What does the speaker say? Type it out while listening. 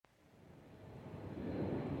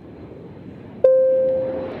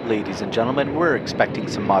Ladies and gentlemen, we're expecting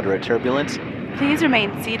some moderate turbulence. Please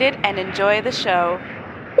remain seated and enjoy the show.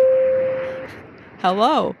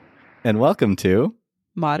 Hello. And welcome to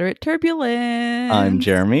Moderate Turbulence. I'm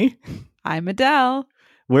Jeremy. I'm Adele.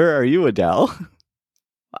 Where are you, Adele?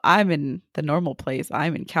 I'm in the normal place.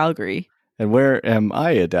 I'm in Calgary. And where am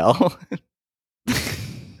I, Adele?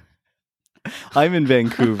 I'm in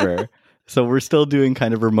Vancouver. So we're still doing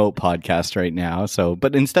kind of remote podcast right now.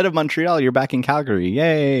 But instead of Montreal, you're back in Calgary.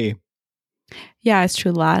 Yay. Yeah, it's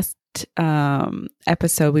true. Last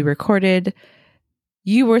episode we recorded,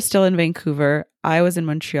 you were still in Vancouver. I was in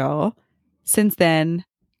Montreal. Since then,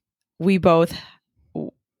 we both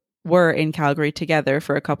were in Calgary together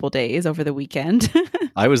for a couple days over the weekend.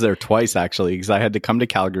 I was there twice, actually, because I had to come to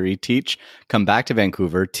Calgary, teach, come back to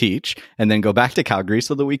Vancouver, teach, and then go back to Calgary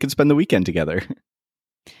so that we could spend the weekend together.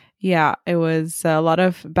 Yeah, it was a lot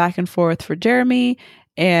of back and forth for Jeremy.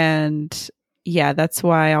 And yeah, that's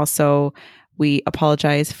why also we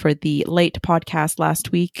apologize for the late podcast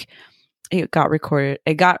last week. It got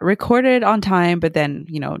recorded on time, but then,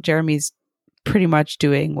 Jeremy's pretty much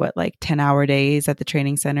doing 10-hour days at the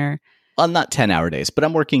training center. Well, not 10-hour days, but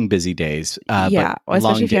I'm working busy days. Yeah, but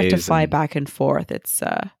especially if you have to fly back and forth. It's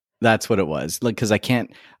that's what it was. Because I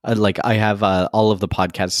can't, I have all of the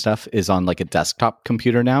podcast stuff is on a desktop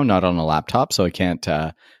computer now, not on a laptop. So I can't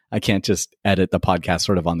just edit the podcast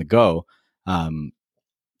sort of on the go.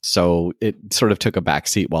 So it sort of took a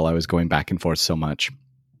backseat while I was going back and forth so much.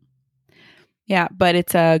 Yeah, but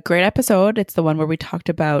it's a great episode. It's the one where we talked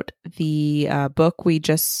about the book we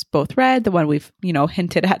just both read, the one we've,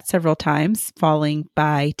 hinted at several times, Falling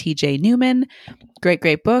by TJ Newman.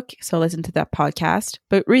 Great book. So listen to that podcast,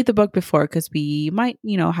 but read the book before because we might,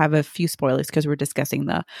 have a few spoilers because we're discussing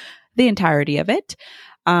the entirety of it.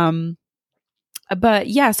 But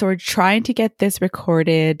yeah, so we're trying to get this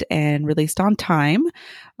recorded and released on time.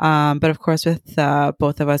 But of course, with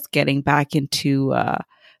both of us getting back into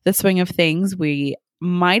the swing of things, we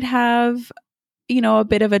might have, a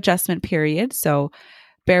bit of adjustment period. So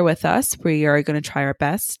bear with us. We are going to try our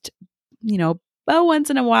best. But once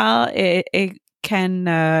in a while, it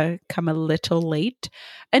can come a little late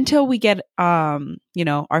until we get,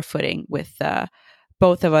 our footing with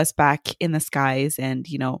both of us back in the skies and,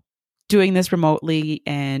 doing this remotely,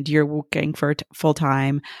 and you're working for full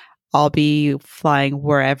time. I'll be flying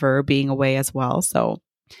wherever, being away as well. So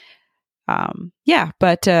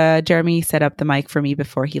but Jeremy set up the mic for me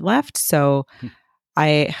before he left. So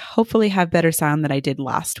I hopefully have better sound than I did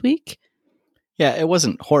last week. Yeah, it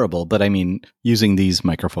wasn't horrible, but I mean, using these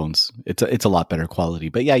microphones, it's a lot better quality.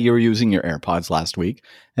 But yeah, you were using your AirPods last week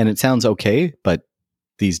and it sounds okay, but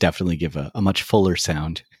these definitely give a much fuller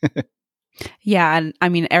sound. Yeah, and I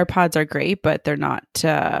mean, AirPods are great, but they're not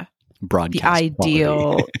broadcast the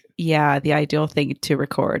ideal. Yeah, the ideal thing to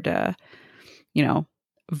record,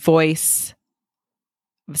 voice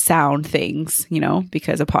sound things,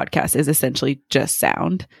 because a podcast is essentially just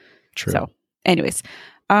sound. True. So anyways,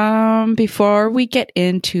 before we get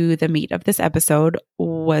into the meat of this episode,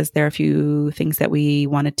 was there a few things that we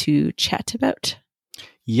wanted to chat about?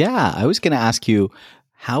 Yeah, I was going to ask you,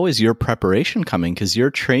 how is your preparation coming? Because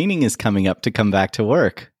your training is coming up to come back to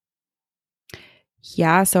work.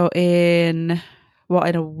 Yeah, so in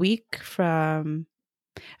a week from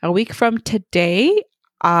today,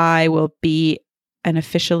 I will be an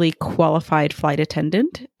officially qualified flight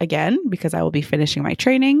attendant again because I will be finishing my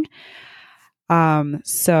training.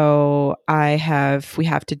 So we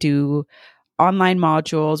have to do online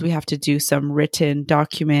modules. We have to do some written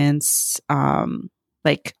documents,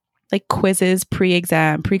 like quizzes,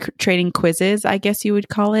 pre-training quizzes, I guess you would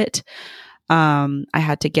call it. I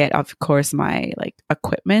had to get, of course, my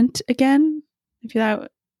equipment again, if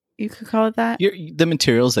you could call it that. The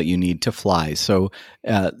materials that you need to fly. So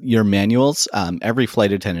your manuals, every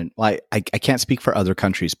flight attendant, I can't speak for other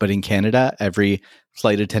countries, but in Canada, every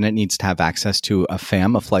flight attendant needs to have access to a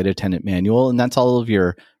FAM, a flight attendant manual. And that's all of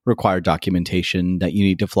your required documentation that you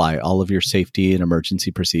need to fly, all of your safety and emergency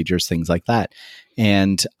procedures, things like that.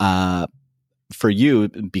 And for you,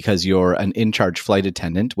 because you're an in-charge flight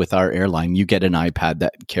attendant with our airline, you get an iPad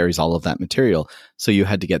that carries all of that material. So you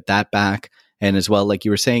had to get that back. And as well, like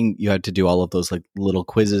you were saying, you had to do all of those little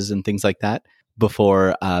quizzes and things like that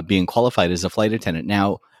before being qualified as a flight attendant.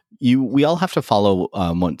 Now, we all have to follow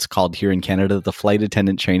what's called here in Canada the Flight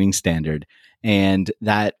Attendant Training Standard. And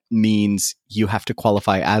that means you have to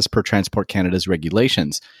qualify as per Transport Canada's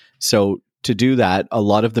regulations. So to do that, a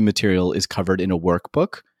lot of the material is covered in a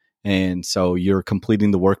workbook. And so you're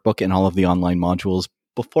completing the workbook and all of the online modules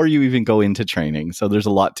before you even go into training. So there's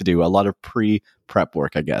a lot to do, a lot of pre-prep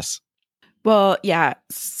work, I guess. Well, yeah.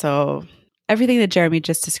 So everything that Jeremy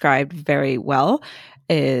just described very well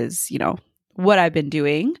is, what I've been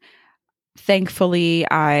doing. Thankfully,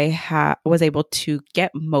 I was able to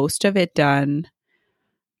get most of it done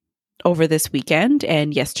over this weekend.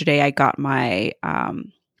 And yesterday I got my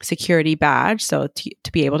security badge. So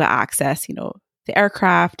to be able to access, the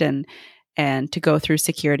aircraft and to go through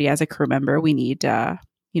security as a crew member, we need, the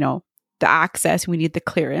access, we need the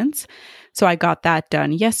clearance. So I got that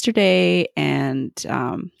done yesterday, and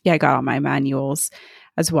I got all my manuals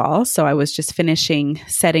as well. So I was just finishing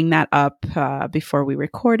setting that up before we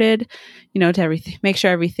recorded, to make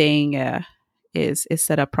sure everything is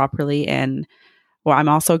set up properly. And I'm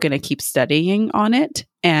also going to keep studying on it,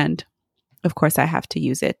 and of course, I have to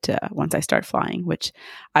use it once I start flying, which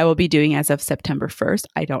I will be doing as of September 1st.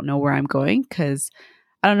 I don't know where I'm going because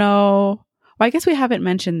I don't know. Well, I guess we haven't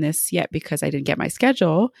mentioned this yet because I didn't get my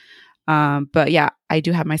schedule. But yeah, I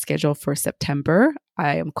do have my schedule for September.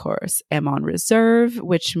 I, of course, am on reserve,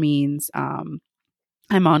 which means I'm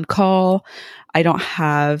on call. I don't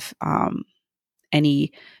have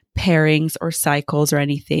any pairings or cycles or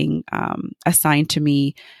anything assigned to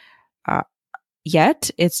me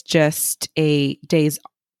yet. It's just a days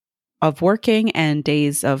of working and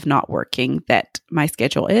days of not working that my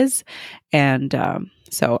schedule is. And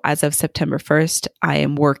so as of September 1st, I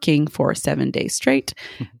am working for 7 days straight,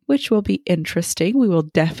 which will be interesting. We will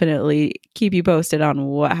definitely keep you posted on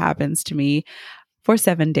what happens to me for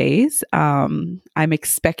 7 days. I'm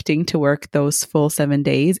expecting to work those full 7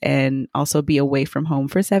 days and also be away from home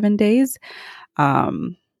for 7 days.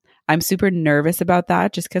 I'm super nervous about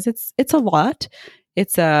that just because it's a lot.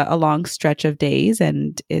 It's a long stretch of days,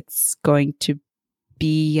 and it's going to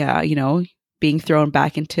be, being thrown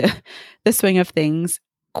back into the swing of things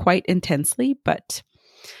quite intensely. But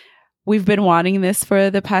we've been wanting this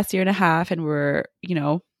for the past year and a half, and we're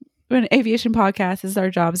an aviation podcast. This is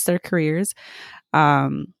our jobs, it's our careers.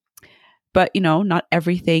 But, not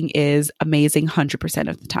everything is amazing 100%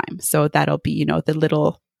 of the time. So that'll be, the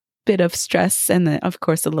little bit of stress, and then of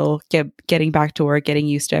course a little getting back to work, getting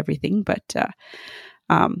used to everything. But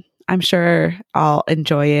I'm sure I'll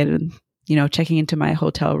enjoy it, and checking into my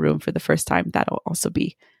hotel room for the first time, that'll also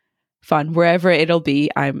be fun. Wherever it'll be,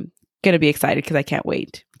 I'm gonna be excited because I can't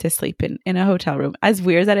wait to sleep in a hotel room. As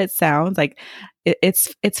weird as it sounds, like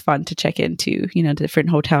it's fun to check into different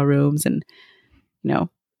hotel rooms, and Oh,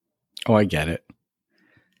 I get it.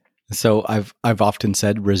 So I've often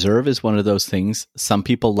said reserve is one of those things. Some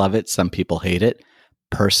people love it. Some people hate it.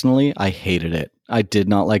 Personally, I hated it. I did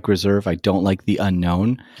not like reserve. I don't like the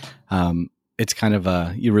unknown. It's kind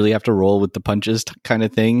of you really have to roll with the punches kind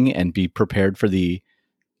of thing and be prepared for the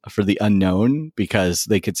unknown, because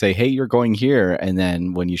they could say, hey, you're going here. And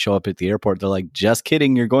then when you show up at the airport, they're like, just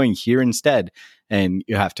kidding, you're going here instead. And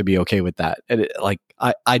you have to be okay with that. And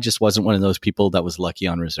I just wasn't one of those people that was lucky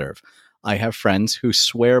on reserve. I have friends who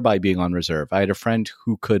swear by being on reserve. I had a friend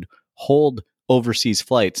who could hold overseas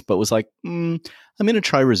flights, but was like, I'm going to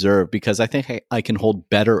try reserve because I think I can hold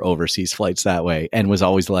better overseas flights that way, and was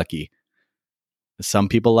always lucky. Some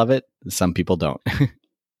people love it. Some people don't.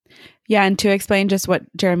 Yeah. And to explain just what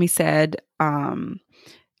Jeremy said,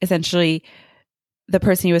 essentially the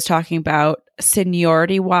person he was talking about,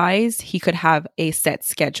 seniority wise, he could have a set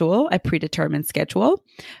schedule, a predetermined schedule,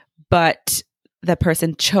 but the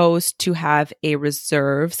person chose to have a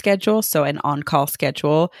reserve schedule, so an on-call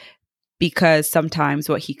schedule, because sometimes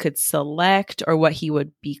what he could select or what he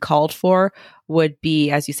would be called for would be,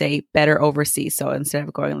 as you say, better overseas. So instead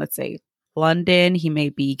of going, let's say, London, he may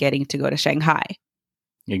be getting to go to Shanghai.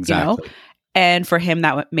 Exactly. And for him,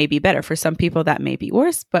 that may be better. For some people, that may be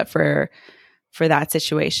worse. But for that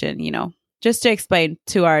situation, just to explain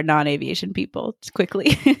to our non-aviation people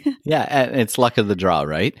quickly. Yeah, and it's luck of the draw,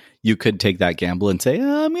 right? You could take that gamble and say,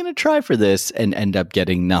 I'm going to try for this, and end up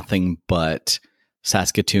getting nothing but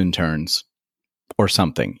Saskatoon turns or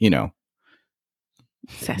something,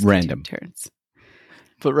 Saskatoon random turns.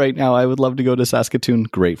 But right now, I would love to go to Saskatoon.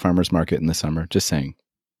 Great farmers market in the summer. Just saying.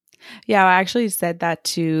 Yeah, I actually said that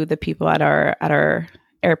to the people at our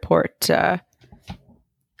airport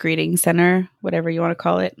greeting center, whatever you want to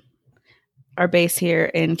call it, our base here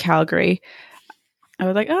in Calgary. I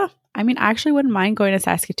was like, I actually wouldn't mind going to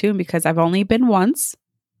Saskatoon because I've only been once,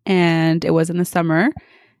 and it was in the summer,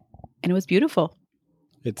 and it was beautiful.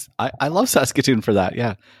 I love Saskatoon for that.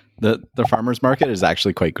 Yeah, the farmers market is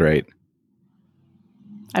actually quite great.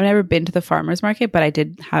 I've never been to the farmers market, but I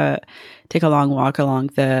did take a long walk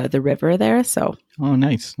along the river there. So, oh,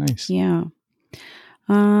 nice. Yeah.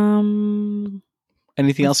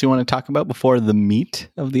 Anything else you want to talk about before the meat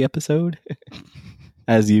of the episode?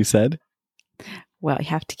 As you said. Well, you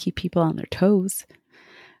have to keep people on their toes.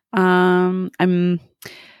 I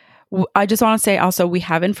just want to say also, we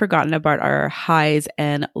haven't forgotten about our highs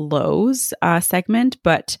and lows segment,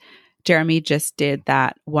 but Jeremy just did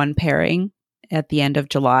that one pairing at the end of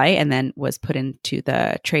July and then was put into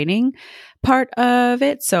the training part of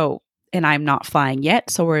it. So, and I'm not flying yet.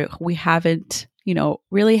 So we haven't,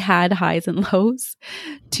 really had highs and lows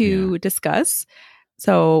to discuss.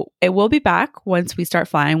 So it will be back once we start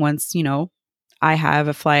flying. Once, I have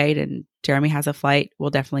a flight and Jeremy has a flight, we'll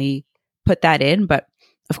definitely put that in. But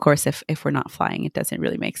of course, if we're not flying, it doesn't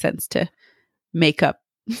really make sense to make up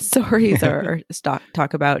stories or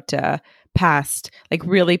talk about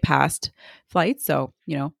really past flights. So,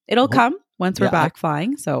 it'll come once we're back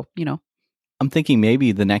flying. So, I'm thinking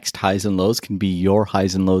maybe the next highs and lows can be your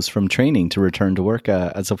highs and lows from training to return to work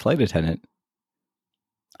as a flight attendant.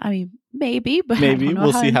 I mean, maybe, but maybe I don't know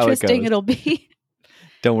we'll see how it goes. It'll be.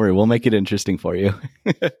 Don't worry, we'll make it interesting for you.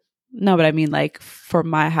 No, but I mean, for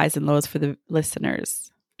my highs and lows for the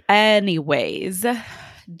listeners. Anyways,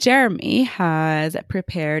 Jeremy has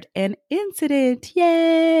prepared an incident.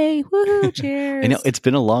 Yay! Woohoo! Cheers! I know it's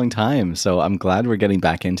been a long time, so I'm glad we're getting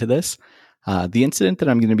back into this. The incident that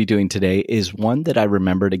I'm going to be doing today is one that I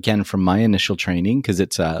remembered again from my initial training because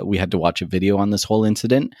we had to watch a video on this whole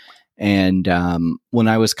incident. And when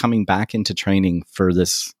I was coming back into training for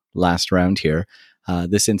this last round here,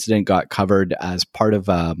 this incident got covered as part of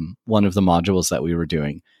one of the modules that we were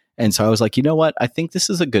doing. And so I was like, you know what? I think this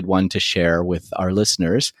is a good one to share with our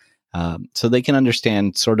listeners so they can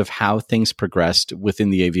understand sort of how things progressed within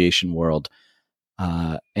the aviation world.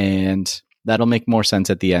 And that'll make more sense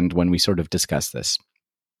at the end when we sort of discuss this.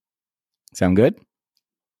 Sound good?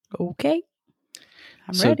 Okay.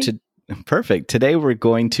 I'm ready. Perfect. Today we're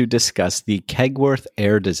going to discuss the Kegworth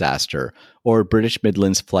air disaster or British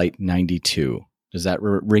Midlands Flight 92. Does that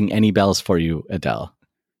ring any bells for you, Adele?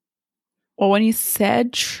 Well, when you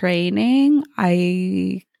said training,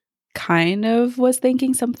 I kind of was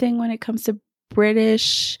thinking something when it comes to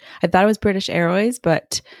British. I thought it was British Airways,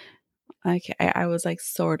 but I was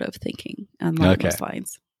sort of thinking along those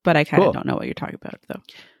lines. But I kind of don't know what you're talking about, though.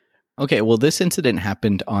 Okay, well, this incident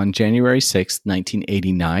happened on January 6th,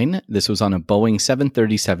 1989. This was on a Boeing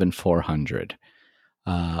 737-400.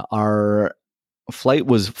 Our flight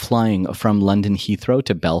was flying from London Heathrow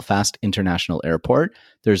to Belfast International Airport.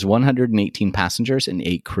 There's 118 passengers and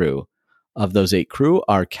 8 crew. Of those 8 crew,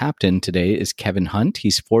 our captain today is Kevin Hunt.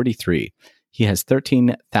 He's 43. He has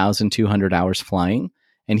 13,200 hours flying,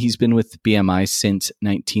 and he's been with BMI since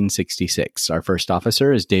 1966. Our first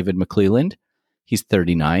officer is David McClelland. He's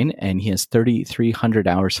 39, and he has 3,300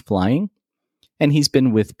 hours flying, and he's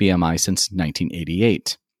been with BMI since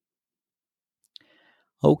 1988.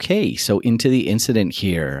 Okay, so into the incident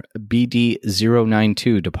here.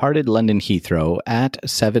 BD092 departed London Heathrow at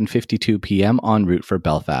 7:52 p.m. en route for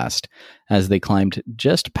Belfast. As they climbed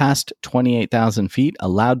just past 28,000 feet, a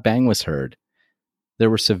loud bang was heard.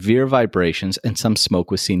 There were severe vibrations and some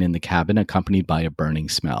smoke was seen in the cabin, accompanied by a burning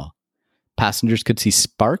smell. Passengers could see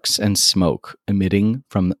sparks and smoke emitting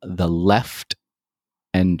from the left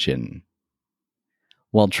engine.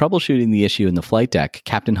 While troubleshooting the issue in the flight deck,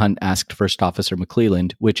 Captain Hunt asked First Officer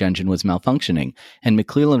McClelland which engine was malfunctioning, and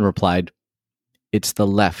McClelland replied, "It's the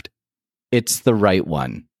left. It's the right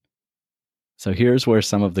one." So here's where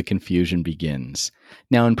some of the confusion begins.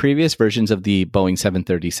 Now, in previous versions of the Boeing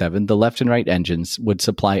 737, the left and right engines would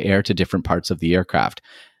supply air to different parts of the aircraft.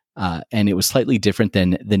 And it was slightly different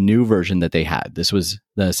than the new version that they had. This was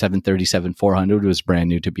the 737-400 was brand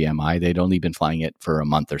new to BMI. They'd only been flying it for a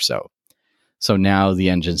month or so. So now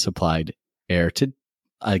the engine supplied air to,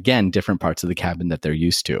 again, different parts of the cabin that they're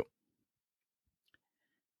used to.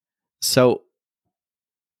 So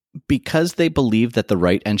because they believed that the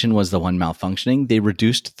right engine was the one malfunctioning, they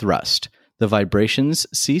reduced thrust. The vibrations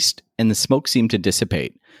ceased and the smoke seemed to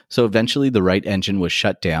dissipate. So eventually the right engine was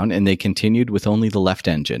shut down and they continued with only the left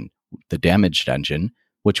engine, the damaged engine,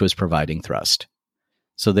 which was providing thrust.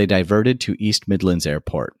 So they diverted to East Midlands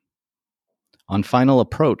Airport. On final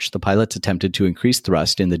approach, the pilots attempted to increase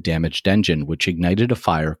thrust in the damaged engine, which ignited a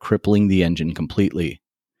fire, crippling the engine completely.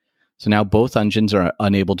 So now both engines are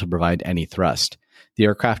unable to provide any thrust. The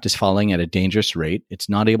aircraft is falling at a dangerous rate. It's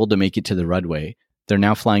not able to make it to the runway. They're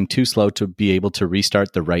now flying too slow to be able to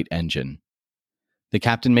restart the right engine. The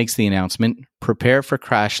captain makes the announcement, "Prepare for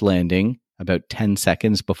crash landing," about 10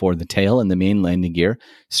 seconds before the tail and the main landing gear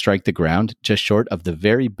strike the ground just short of the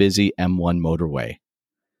very busy M1 motorway.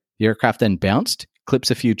 The aircraft then bounced,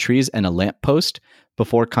 clips a few trees and a lamppost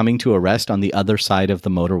before coming to a rest on the other side of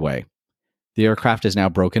the motorway. The aircraft is now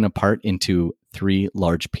broken apart into 3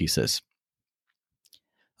 large pieces.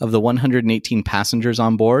 Of the 118 passengers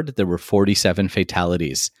on board, there were 47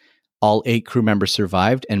 fatalities. All 8 crew members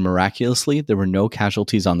survived, and miraculously, there were no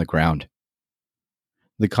casualties on the ground.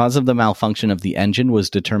 The cause of the malfunction of the engine was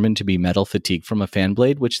determined to be metal fatigue from a fan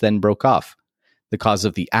blade, which then broke off. The cause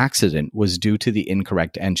of the accident was due to the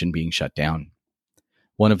incorrect engine being shut down.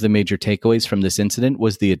 One of the major takeaways from this incident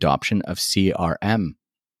was the adoption of CRM.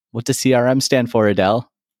 What does CRM stand for,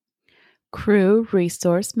 Adele? Crew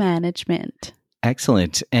Resource Management.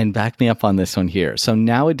 Excellent. And back me up on this one here. So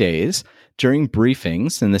nowadays, during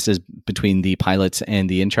briefings, and this is between the pilots and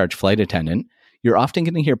the in-charge flight attendant, you're often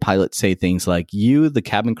going to hear pilots say things like, you, the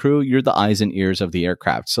cabin crew, you're the eyes and ears of the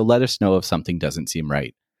aircraft, so let us know if something doesn't seem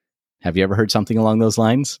right. Have you ever heard something along those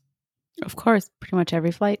lines? Of course, pretty much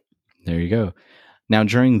every flight. There you go. Now,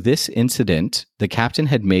 during this incident, the captain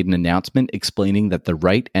had made an announcement explaining that the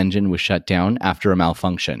right engine was shut down after a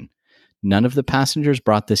malfunction. None of the passengers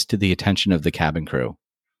brought this to the attention of the cabin crew.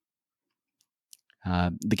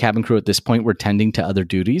 The cabin crew at this point were tending to other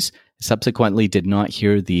duties, subsequently did not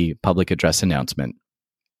hear the public address announcement.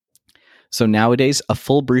 So nowadays, a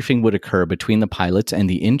full briefing would occur between the pilots and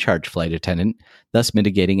the in-charge flight attendant, thus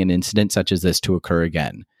mitigating an incident such as this to occur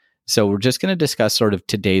again. So we're just going to discuss sort of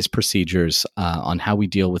today's procedures on how we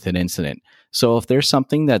deal with an incident. So if there's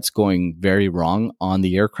something that's going very wrong on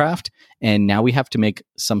the aircraft, and now we have to make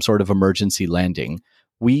some sort of emergency landing,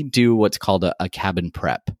 we do what's called a cabin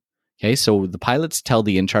prep. Okay, so the pilots tell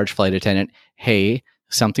the in-charge flight attendant, hey,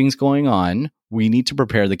 something's going on. We need to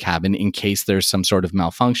prepare the cabin in case there's some sort of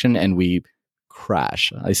malfunction and we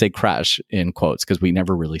crash. I say crash in quotes because we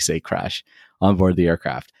never really say crash on board the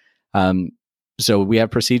aircraft. So we have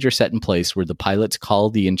procedure set in place where the pilots call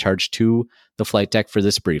the in-charge to the flight deck for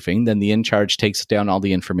this briefing. Then the in-charge takes down all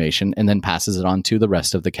the information and then passes it on to the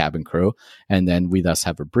rest of the cabin crew. And then we thus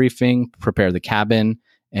have a briefing, prepare the cabin,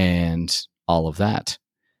 and all of that.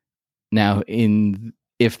 Now,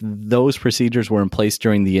 if those procedures were in place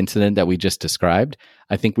during the incident that we just described,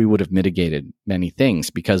 I think we would have mitigated many things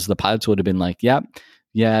because the pilots would have been like, yeah,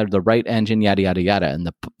 the right engine, yada, yada, yada.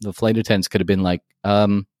 And the flight attendants could have been like,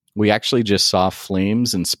 we actually just saw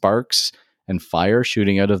flames and sparks and fire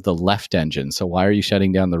shooting out of the left engine. So why are you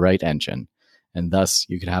shutting down the right engine? And thus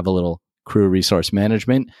you could have a little crew resource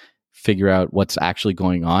management, figure out what's actually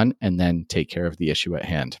going on, and then take care of the issue at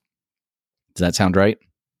hand. Does that sound right?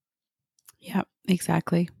 Yeah,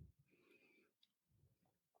 exactly.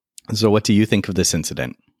 So what do you think of this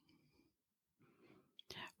incident?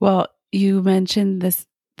 Well, you mentioned this,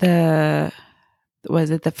 was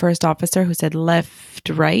it the first officer who said left,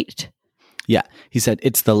 right? Yeah, he said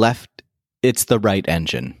it's the right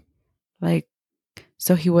engine. Like,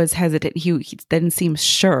 so he was hesitant. He didn't seem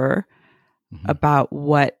sure about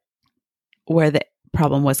where the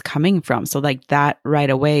problem was coming from. So like that right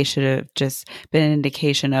away should have just been an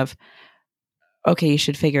indication of, okay, you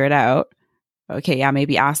should figure it out. Okay, yeah,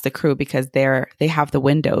 maybe ask the crew because they have the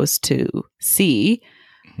windows to see,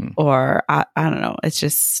 or I don't know. It's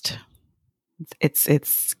just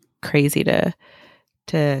it's crazy to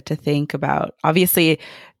think about. Obviously,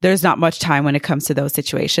 there's not much time when it comes to those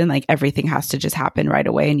situations. Like everything has to just happen right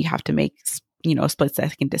away, and you have to make split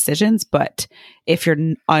second decisions. But if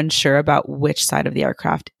you're unsure about which side of the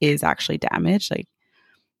aircraft is actually damaged, like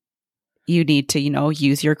you need to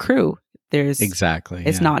use your crew. Exactly.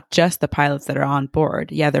 It's not just the pilots that are on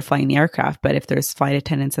board. Yeah, they're flying the aircraft, but if there's flight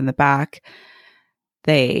attendants in the back,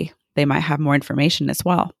 they might have more information as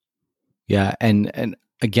well. Yeah, and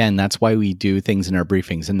again, that's why we do things in our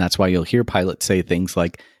briefings, and that's why you'll hear pilots say things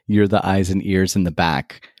like, you're the eyes and ears in the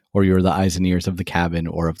back, or you're the eyes and ears of the cabin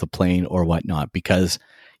or of the plane or whatnot, because,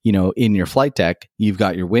 in your flight deck, you've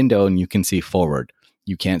got your window and you can see forward.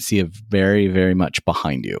 You can't see very, very much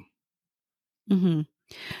behind you. Mm-hmm.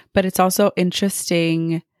 But it's also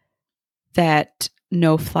interesting that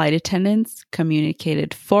no flight attendants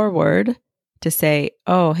communicated forward to say,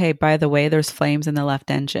 oh, hey, by the way, there's flames in the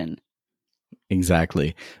left engine.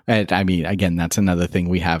 Exactly. And I mean, again, that's another thing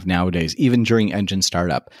we have nowadays, even during engine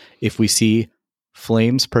startup. If we see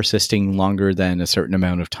flames persisting longer than a certain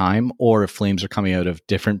amount of time, or if flames are coming out of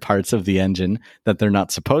different parts of the engine that they're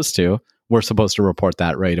not supposed to, we're supposed to report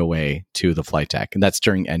that right away to the flight deck. And that's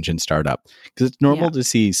during engine startup. Because it's normal to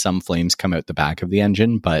see some flames come out the back of the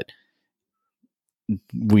engine, but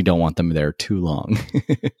we don't want them there too long.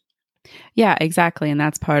 Yeah, exactly. And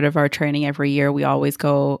that's part of our training every year. We always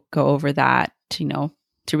go over that,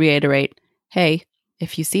 to reiterate, hey,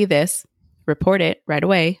 if you see this, report it right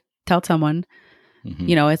away. Tell someone.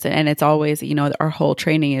 Mm-hmm. It's always, our whole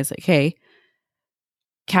training is like, hey,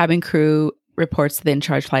 cabin crew reports to the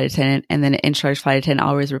in-charge flight attendant, and then the in-charge flight attendant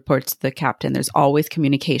always reports to the captain. There's always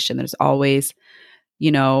communication. There's always,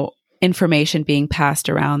 information being passed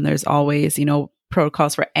around. There's always,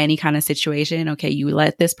 protocols for any kind of situation. Okay, you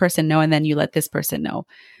let this person know and then you let this person know.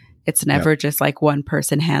 It's never just like one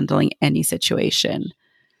person handling any situation.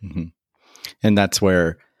 Mm-hmm. And that's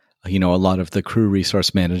where, a lot of the crew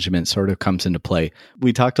resource management sort of comes into play.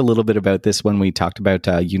 We talked a little bit about this when we talked about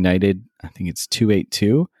United, I think it's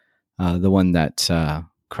 282, the one that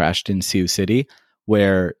crashed in Sioux City,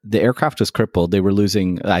 where the aircraft was crippled. They were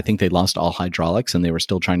losing, I think they lost all hydraulics and they were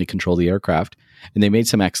still trying to control the aircraft. And they made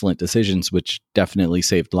some excellent decisions, which definitely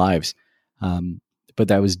saved lives. But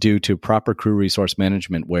that was due to proper crew resource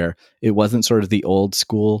management, where it wasn't sort of the old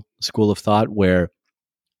school of thought where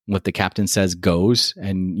what the captain says goes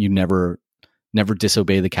and you never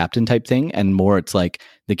disobey the captain type thing. And more, it's like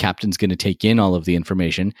the captain's going to take in all of the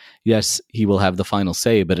information. Yes, he will have the final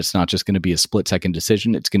say, but it's not just going to be a split-second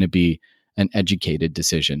decision. It's going to be an educated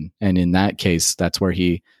decision. And in that case, that's where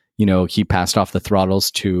he passed off the throttles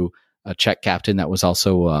to a Czech captain that was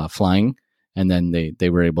also flying. And then they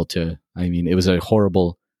were able to, it was a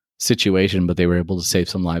horrible situation, but they were able to save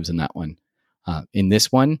some lives in that one. In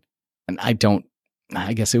this one, and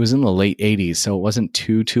I guess it was in the late 80s, so it wasn't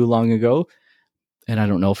too long ago. And I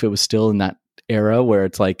don't know if it was still in that era where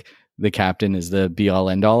it's like the captain is the be all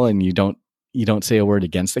end all and you don't say a word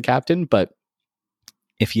against the captain. But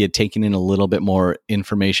if he had taken in a little bit more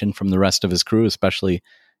information from the rest of his crew, especially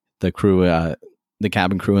the crew, the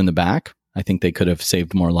cabin crew in the back, I think they could have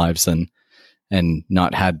saved more lives and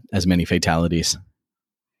not had as many fatalities.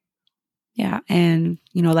 Yeah. And,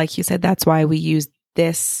 like you said, that's why we use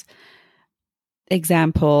this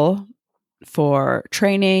example for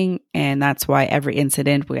training. And that's why every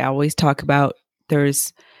incident we always talk about,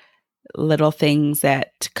 there's little things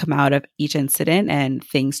that come out of each incident and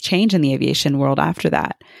things change in the aviation world after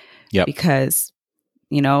that. Yep. Because,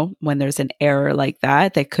 when there's an error like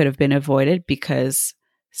that could have been avoided because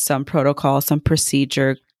some protocol, some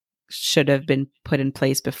procedure should have been put in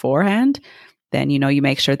place beforehand, then, you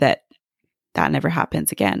make sure that never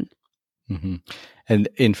happens again. Mm-hmm. And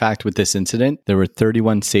in fact, with this incident, there were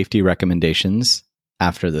 31 safety recommendations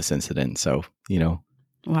after this incident. So,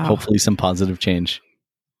 wow. Hopefully some positive change.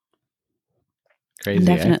 Crazy.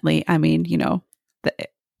 Definitely. Eh?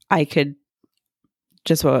 I could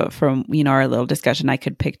just from, our little discussion, I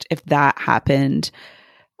could pick if that happened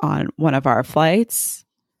on one of our flights,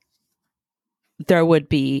 there would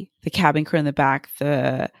be the cabin crew in the back,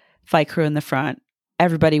 the flight crew in the front.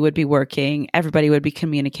 Everybody would be working. Everybody would be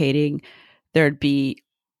communicating. There'd be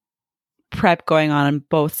prep going on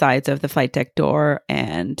both sides of the flight deck door,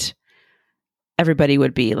 and everybody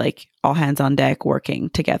would be like all hands on deck working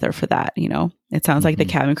together for that. It sounds like the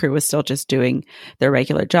cabin crew was still just doing their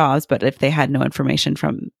regular jobs, but if they had no information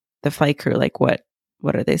from the flight crew, like what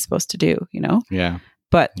are they supposed to do? Yeah.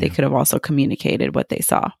 But they could have also communicated what they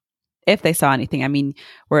saw, if they saw anything.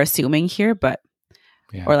 We're assuming here, but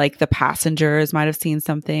or like the passengers might have seen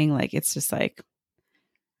something. Like it's just like,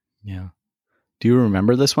 yeah. Do you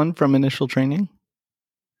remember this one from initial training?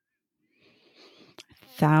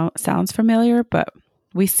 Sounds familiar, but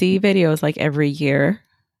we see videos like every year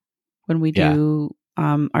when we do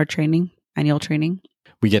our annual training.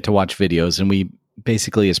 We get to watch videos, and we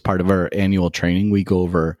basically, as part of our annual training, we go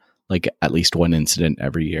over like at least one incident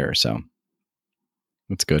every year. So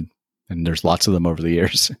it's good. And there's lots of them over the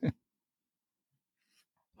years.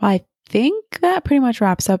 Well, I think that pretty much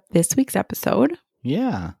wraps up this week's episode.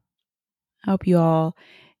 Yeah. I hope you all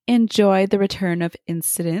enjoyed the return of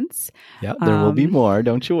incidents. Yeah, there will be more.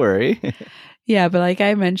 Don't you worry. Yeah, but like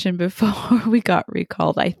I mentioned before we got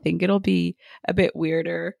recalled, I think it'll be a bit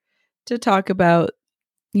weirder to talk about,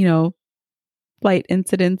 flight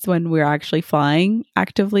incidents when we're actually flying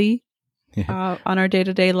actively on our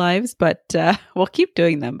day-to-day lives. But we'll keep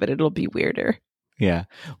doing them, but it'll be weirder. Yeah.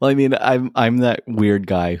 Well, I'm that weird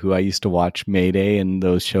guy who I used to watch Mayday and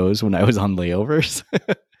those shows when I was on layovers.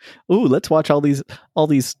 Ooh, let's watch all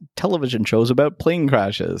these television shows about plane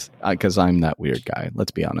crashes, because I'm that weird guy.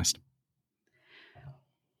 Let's be honest.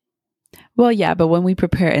 Well, yeah, but when we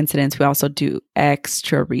prepare incidents, we also do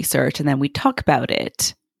extra research and then we talk about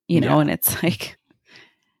it, and it's like,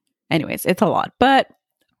 anyways, it's a lot, but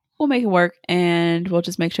we'll make it work, and we'll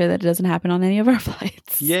just make sure that it doesn't happen on any of our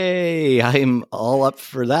flights. Yay! I'm all up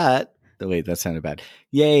for that. Oh, wait, that sounded bad.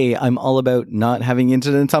 Yay! I'm all about not having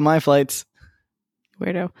incidents on my flights.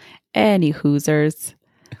 Weirdo. Any hoosers.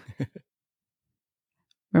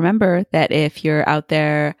 Remember that if you're out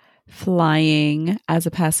there flying as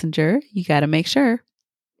a passenger, you got to make sure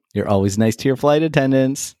you're always nice to your flight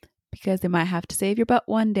attendants, because they might have to save your butt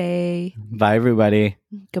one day. Bye, everybody.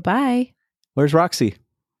 Goodbye. Where's Roxy?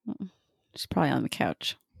 She's probably on the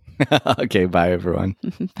couch. Okay, bye, everyone.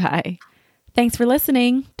 Bye. Thanks for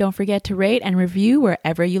listening. Don't forget to rate and review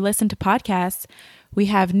wherever you listen to podcasts. We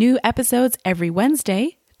have new episodes every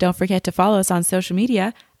Wednesday. Don't forget to follow us on social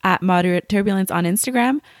media at Moderate Turbulence on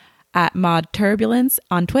Instagram, at Mod Turbulence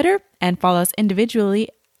on Twitter, and follow us individually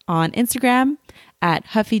on Instagram at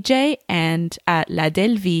HuffyJ and at La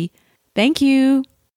Delvie. Thank you.